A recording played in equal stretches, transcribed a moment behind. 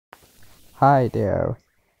Hi there.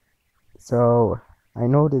 So I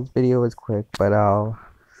know this video is quick, but I'll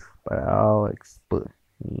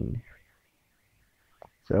explain.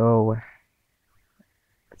 So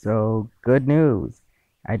good news.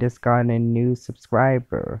 I just got a new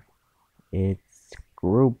subscriber. It's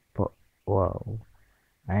Group. Whoa.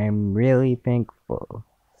 I am really thankful.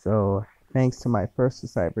 So thanks to my first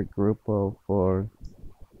subscriber, Grupo, for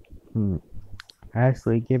hmm,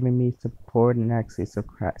 actually giving me support and actually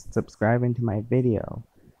subscribing to my video.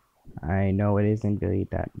 I know it isn't really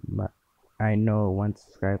that much. I know one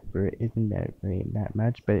subscriber isn't that really that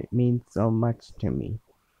much, but it means so much to me.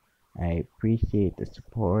 I appreciate the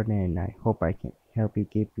support, and I hope I can help you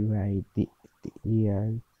give you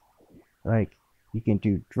ideas. Like you can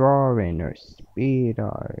do drawing or speed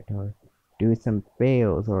art, or do some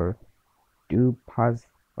fails, or do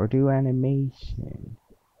animation.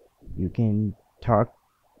 You can start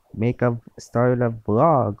a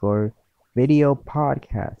vlog or video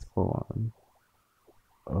podcast form.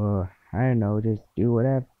 I don't know, just do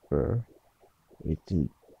whatever. It's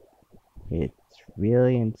it's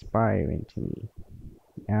really inspiring to me.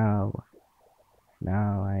 Now,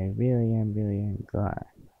 now I really am glad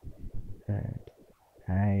that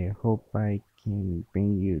I hope I can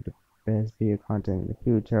bring you the best video content in the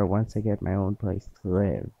future once I get my own place to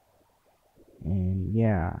live. And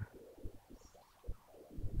yeah,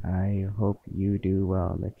 I hope you do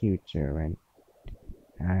well in the future, and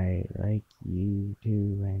I like you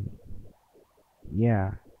too. And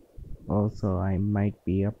yeah, also I might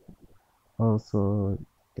be up. Also,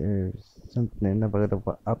 there's something about an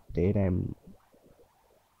update.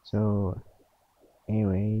 So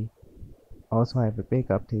anyway. Also, I have a big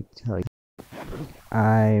update to tell you.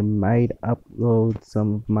 I might upload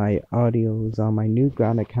some of my audios on my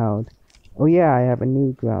Newground account. Oh yeah, I have a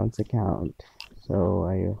Newgrounds account. So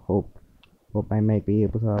I hope I might be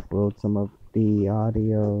able to upload some of the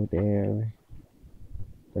audio there.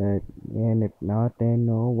 But and if not, then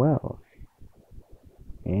oh well.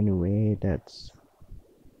 Anyway, that's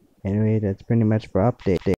pretty much for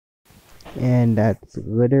update. And that's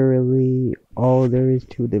literally all there is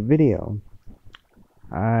to the video.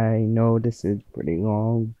 I know this is pretty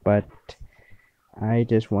long, but I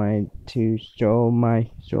just wanted to show my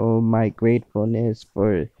gratefulness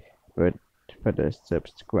for for the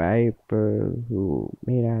subscriber who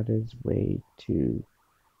made out his way to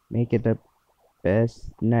make it the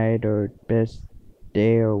best night or best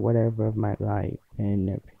day or whatever of my life,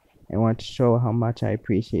 and I want to show how much I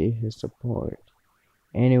appreciate his support.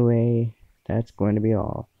 Anyway, that's going to be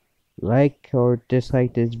all. Like or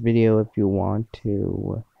dislike this video if you want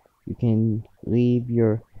to. You can leave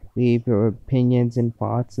your opinions and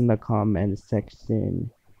thoughts in the comments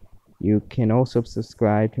section. You can also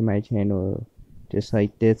subscribe to my channel just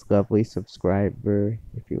like this lovely subscriber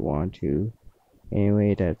if you want to.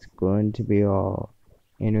 Anyway, that's going to be all.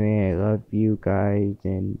 Anyway, I love you guys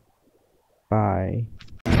and bye.